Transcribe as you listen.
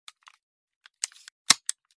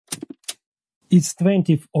It's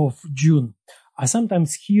 20th of June. I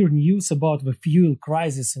sometimes hear news about the fuel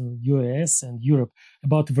crisis in the US and Europe,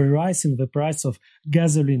 about the rise in the price of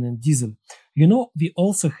gasoline and diesel. We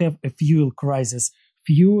also have a fuel crisis.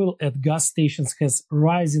 Fuel at gas stations has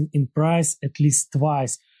risen in price at least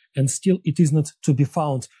twice, and still it is not to be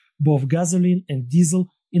found. Both gasoline and diesel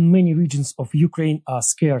in many regions of Ukraine are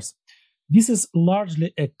scarce. This is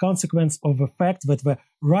largely a consequence of the fact that the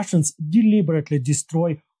Russians deliberately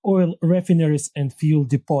destroy oil refineries and fuel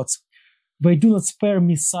depots. They do not spare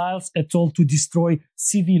missiles at all to destroy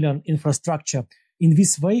civilian infrastructure. In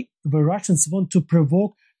this way, the Russians want to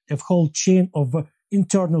provoke a whole chain of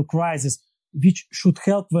internal crises, which should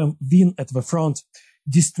help them win at the front,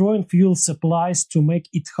 destroying fuel supplies to make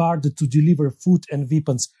it harder to deliver food and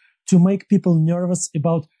weapons, to make people nervous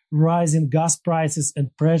about rising gas prices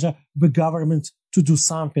and pressure the government to do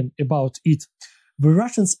something about it. The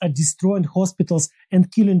Russians are destroying hospitals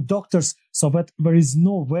and killing doctors so that there is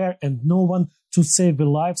nowhere and no one to save the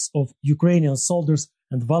lives of Ukrainian soldiers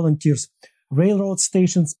and volunteers. Railroad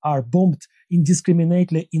stations are bombed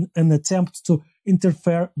indiscriminately in an attempt to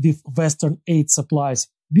interfere with Western aid supplies.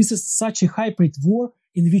 This is such a hybrid war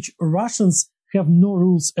in which Russians have no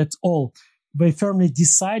rules at all. They firmly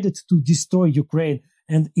decided to destroy Ukraine,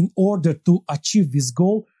 and in order to achieve this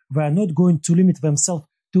goal, they are not going to limit themselves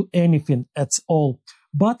to anything at all.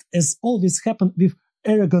 But as always happened with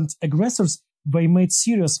arrogant aggressors, they made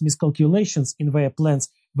serious miscalculations in their plans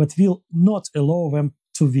that will not allow them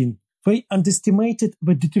to win. They underestimated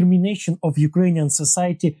the determination of Ukrainian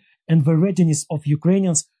society and the readiness of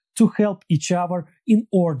Ukrainians to help each other in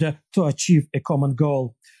order to achieve a common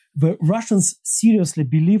goal. The Russians seriously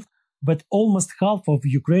believed that almost half of the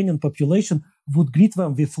Ukrainian population would greet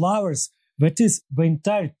them with flowers. That is, the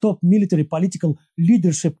entire top military political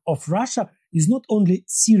leadership of Russia is not only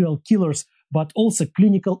serial killers, but also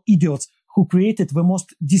clinical idiots who created the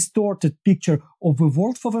most distorted picture of the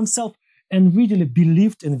world for themselves and really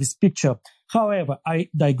believed in this picture. However, I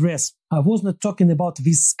digress. I was not talking about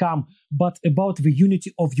this scam, but about the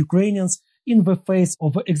unity of Ukrainians in the face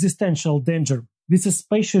of existential danger. This is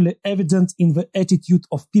especially evident in the attitude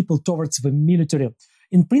of people towards the military.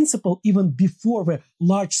 In principle, even before the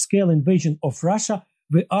large-scale invasion of Russia,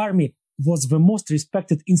 the army was the most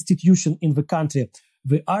respected institution in the country.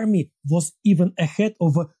 The army was even ahead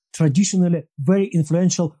of a traditionally very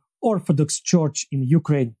influential Orthodox Church in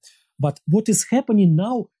Ukraine. But what is happening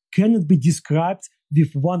now cannot be described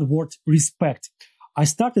with one word: respect. I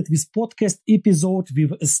started this podcast episode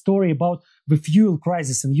with a story about the fuel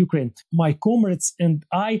crisis in Ukraine. My comrades and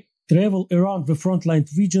I travel around the frontline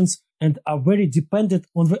regions and are very dependent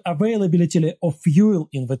on the availability of fuel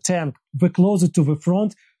in the tank. The closer to the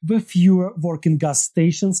front, the fewer working gas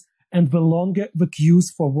stations and the longer the queues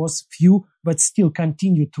for those few that still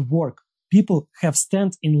continue to work. People have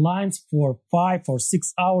stand in lines for 5 or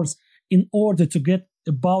 6 hours in order to get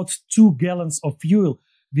about 2 gallons of fuel.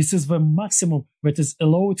 This is the maximum that is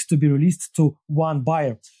allowed to be released to one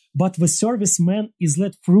buyer. But the serviceman is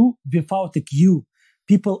let through without a queue.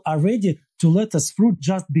 People are ready to let us through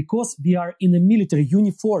just because we are in a military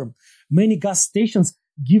uniform. Many gas stations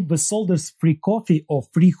give the soldiers free coffee or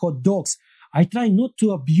free hot dogs. I try not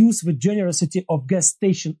to abuse the generosity of gas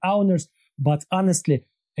station owners, but honestly,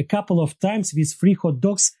 a couple of times these free hot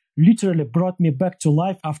dogs literally brought me back to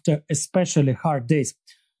life after especially hard days.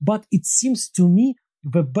 But it seems to me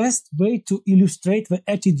the best way to illustrate the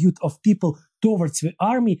attitude of people towards the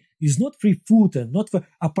army is not free food and not the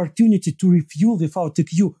opportunity to refuel without a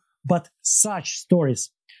queue, but such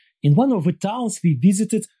stories. In one of the towns we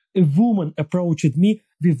visited, a woman approached me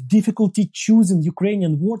with difficulty choosing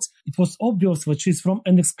Ukrainian words. It was obvious that she's from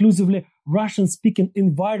an exclusively Russian-speaking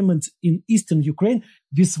environment in eastern Ukraine.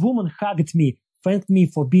 This woman hugged me, thanked me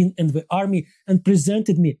for being in the army, and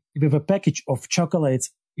presented me with a package of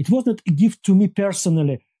chocolates. It was not a gift to me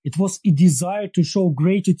personally. It was a desire to show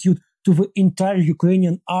gratitude to the entire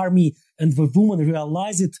Ukrainian army, and the woman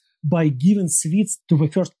realized it by giving sweets to the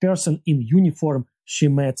first person in uniform she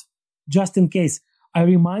met. Just in case, I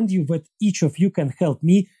remind you that each of you can help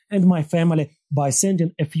me and my family by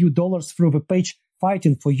sending a few dollars through the page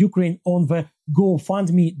Fighting for Ukraine on the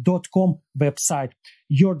GoFundMe.com website.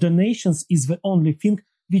 Your donations is the only thing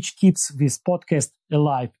which keeps this podcast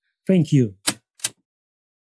alive. Thank you.